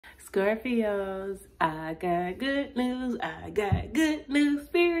Scorpios, I got good news, I got good news.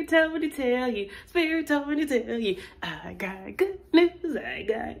 Spirit told me to tell you, Spirit told me to tell you. I got good news, I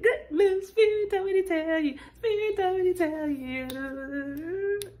got good news. Spirit told me to tell you, Spirit told me to tell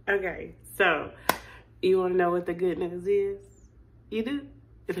you. Okay, so you want to know what the good news is? You do?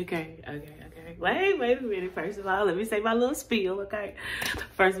 Okay. Wait a minute. First of all, let me say my little spiel, okay?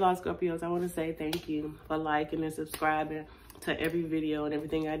 First of all, Scorpios, I want to say thank you for liking and subscribing to every video and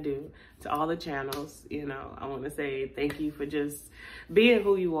everything I do, to all the channels. You know, I want to say thank you for just being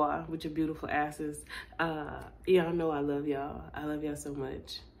who you are with your beautiful asses. Y'all know I love y'all. I love y'all so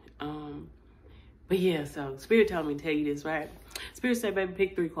much. But yeah, so Spirit told me to tell you this, right? Spirit said, baby,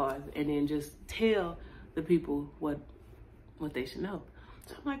 pick 3 cards and then just tell the people what they should know.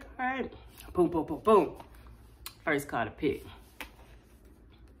 So I'm like, all right, boom, boom, boom, boom. First card to pick.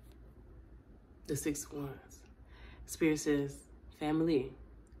 The 6 of Wands. Spirit says, family,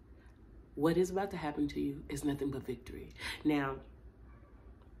 what is about to happen to you is nothing but victory. Now,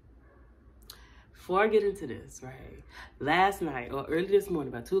 before I get into this, right, last night or early this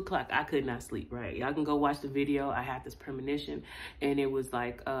morning, about 2 o'clock, I could not sleep, right? Y'all can go watch the video. I had this premonition, and it was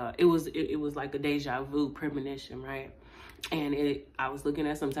like, it was like a deja vu premonition, right? And I was looking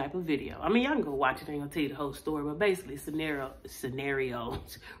at some type of video. I mean, y'all can go watch it. I ain't gonna tell you the whole story, but basically scenario,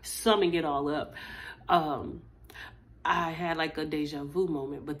 summing it all up. I had like a deja vu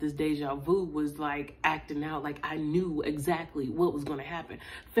moment, but this deja vu was like acting out like I knew exactly what was going to happen.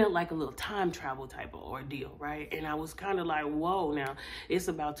 Felt like a little time travel type of ordeal, right? And I was kind of like, whoa, now it's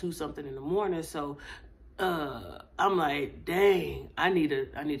about 2 something in the morning. So I'm like, dang, I need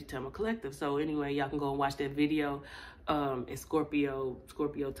to tell my collective. So anyway, y'all can go and watch that video. It's Scorpio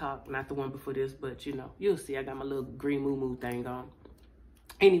Talk, not the one before this, but you know, you'll see I got my little green moo thing on.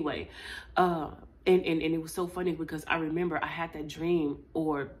 Anyway, and it was so funny because I remember I had that dream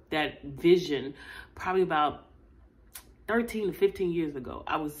or that vision probably about 13 to 15 years ago.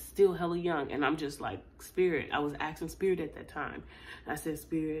 I was still hella young, and I'm just like, Spirit, I was asking Spirit at that time. I said,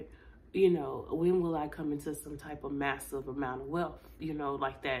 Spirit, you know, when will I come into some type of massive amount of wealth? You know,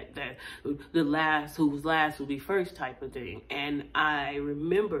 like that the last who's last will be first type of thing. And I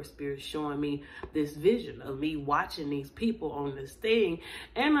remember Spirit showing me this vision of me watching these people on this thing,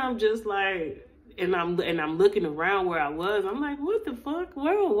 and I'm just like, and I'm looking around where I was. I'm like, what the fuck?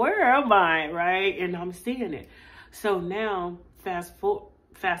 Where am I? Right? And I'm seeing it. So now fast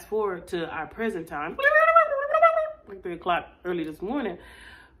forward to our present time, like 3 o'clock early this morning.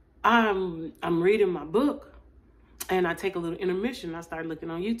 I'm reading my book, and I take a little intermission. I start looking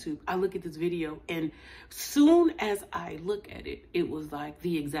on YouTube. I look at this video, and soon as I look at it, it was like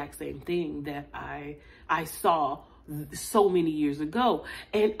the exact same thing that I saw so many years ago.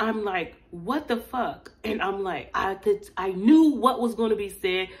 And I'm like, what the fuck? And I'm like, I knew what was going to be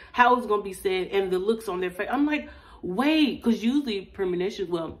said, how it was going to be said, and the looks on their face. I'm like, wait, because usually premonitions,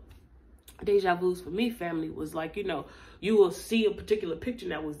 well, deja vus for me, family, was like, you know, you will see a particular picture,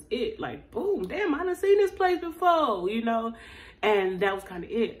 and that was it. Like, boom, damn, I done seen this place before, you know? And that was kind of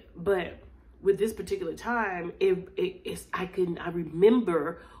it. But with this particular time, I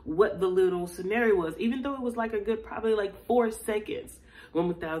remember what the little scenario was, even though it was like a good, probably like 4 seconds. 1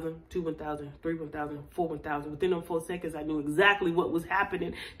 1,000, 2 1,000, 3 1,000, 4 1,000. Within those 4 seconds, I knew exactly what was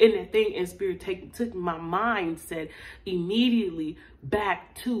happening in that thing. And Spirit took my mindset immediately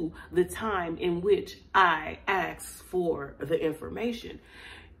back to the time in which I asked for the information.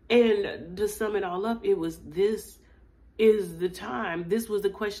 And to sum it all up, it was, this is the time. This was the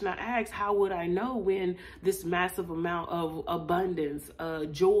question I asked. How would I know when this massive amount of abundance,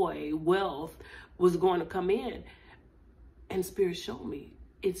 joy, wealth was going to come in? And Spirit showed me,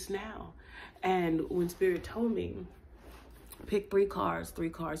 it's now. And when Spirit told me, pick 3 cards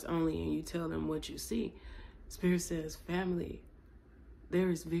only, and you tell them what you see, Spirit says, family, there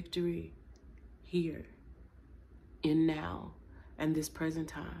is victory here in now and this present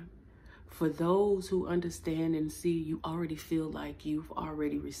time. For those who understand and see, you already feel like you've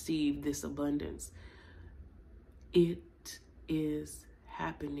already received this abundance. It is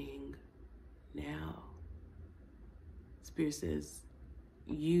happening now. Spirit says,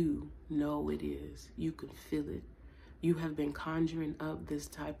 you know it is. You can feel it. You have been conjuring up this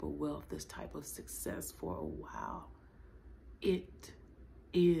type of wealth, this type of success for a while. It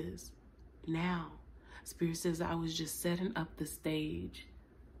is now. Spirit says, I was just setting up the stage.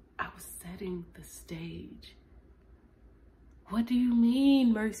 I was setting the stage. What do you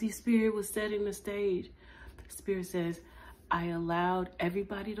mean, Mercy? Spirit was setting the stage. Spirit says, I allowed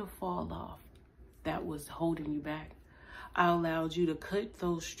everybody to fall off that was holding you back. I allowed you to cut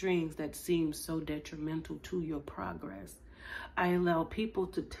those strings that seemed so detrimental to your progress. I allowed people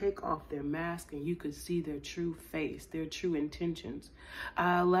to take off their mask and you could see their true face, their true intentions.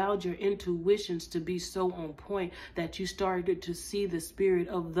 I allowed your intuitions to be so on point that you started to see the spirit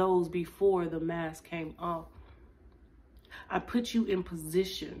of those before the mask came off. I put you in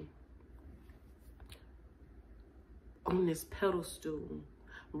position on this pedestal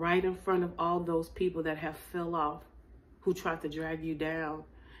right in front of all those people that have fell off, who tried to drag you down.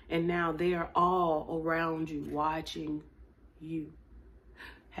 And now they are all around you, watching you.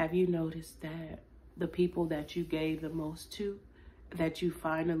 Have you noticed that the people that you gave the most to, that you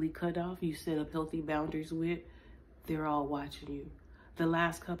finally cut off, you set up healthy boundaries with, they're all watching you. The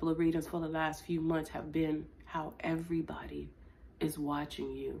last couple of readings for the last few months have been how everybody is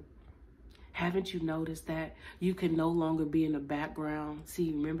watching you. Haven't you noticed that you can no longer be in the background?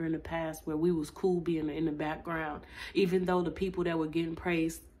 See, remember in the past where we was cool being in the background, even though the people that were getting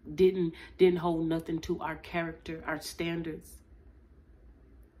praised didn't hold nothing to our character, our standards.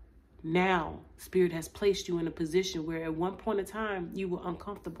 Now, Spirit has placed you in a position where at one point in time you were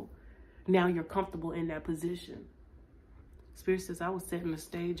uncomfortable. Now you're comfortable in that position. Spirit says, I was setting the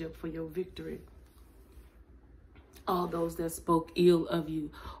stage up for your victory. All those that spoke ill of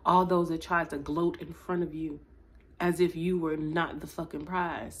you, all those that tried to gloat in front of you as if you were not the fucking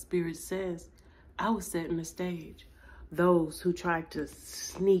prize. Spirit says, I was setting the stage. Those who tried to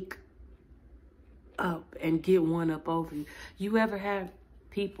sneak up and get one up over you. You ever had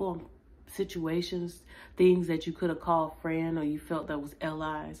people, situations, things that you could have called friend or you felt that was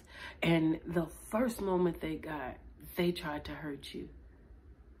allies, and the first moment they got, they tried to hurt you.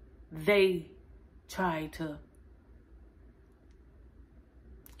 They tried to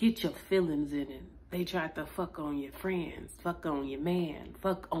get your feelings in it. They tried to fuck on your friends, fuck on your man,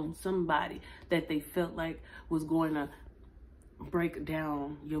 fuck on somebody that they felt like was going to break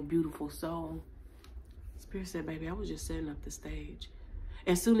down your beautiful soul. Spirit said, baby, I was just setting up the stage.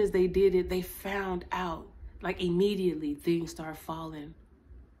 As soon as they did it, they found out, like immediately things start falling.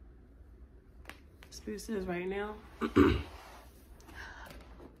 Spirit says right now,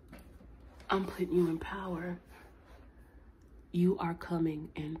 I'm putting you in power. You are coming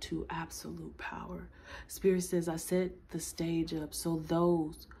into absolute power. Spirit says, I set the stage up so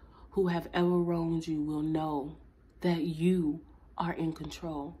those who have ever wronged you will know that you are in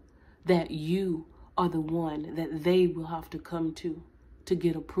control, that you are the one that they will have to come to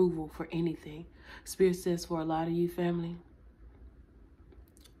get approval for anything. Spirit says for a lot of you, family,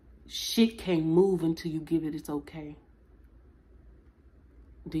 shit can't move until you give it its okay.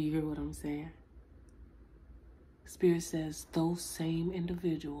 Do you hear what I'm saying? Spirit says those same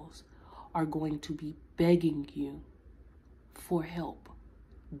individuals are going to be begging you for help,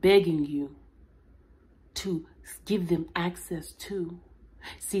 begging you to give them access to.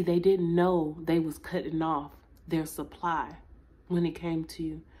 See, they didn't know they was cutting off their supply when it came to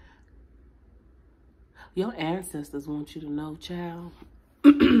you. Your ancestors want you to know, child.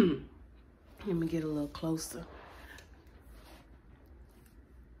 Let me get a little closer.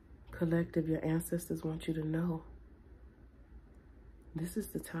 Collective, your ancestors want you to know. This is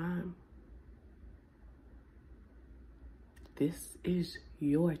the time. This is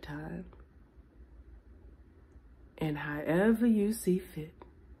your time. And however you see fit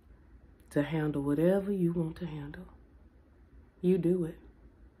to handle whatever you want to handle, you do it.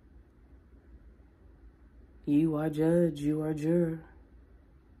 You are judge, you are juror.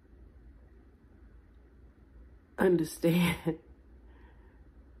 Understand,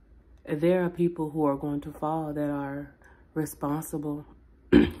 there are people who are going to fall that are responsible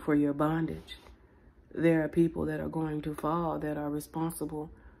for your bondage. There are people that are going to fall that are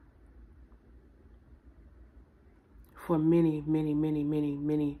responsible for many, many, many, many,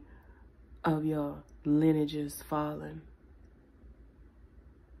 many of your lineages falling.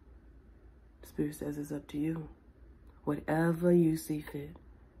 Spirit says it's up to you. Whatever you see fit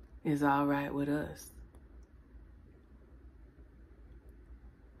is all right with us.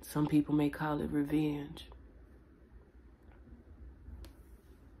 Some people may call it revenge.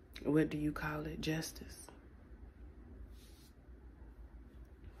 What do you call it? Justice.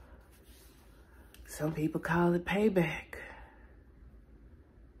 Some people call it payback.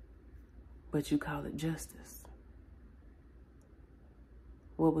 But you call it justice.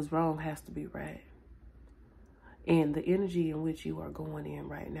 What was wrong has to be right. And the energy in which you are going in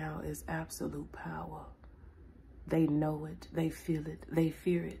right now is absolute power. They know it. They feel it. They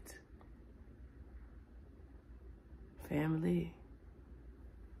fear it. Family.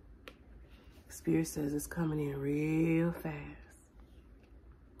 Spirit says it's coming in real fast.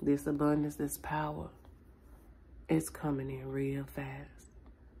 This abundance, this power, it's coming in real fast.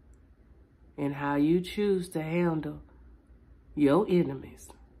 And how you choose to handle your enemies,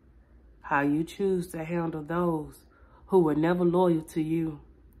 how you choose to handle those who were never loyal to you,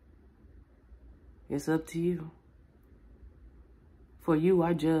 it's up to you. For you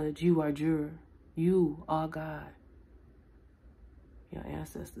are judge, you are juror, you are God. Your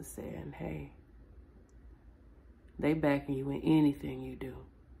ancestors saying, hey, they backing you in anything you do.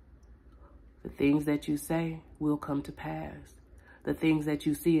 The things that you say will come to pass. The things that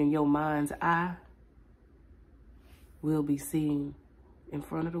you see in your mind's eye will be seen in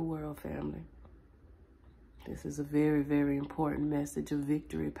front of the world, family. This is a very, very important message of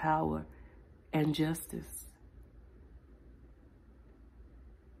victory, power, and justice.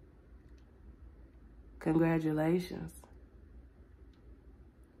 Congratulations.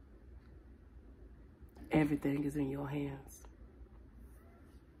 Everything is in your hands.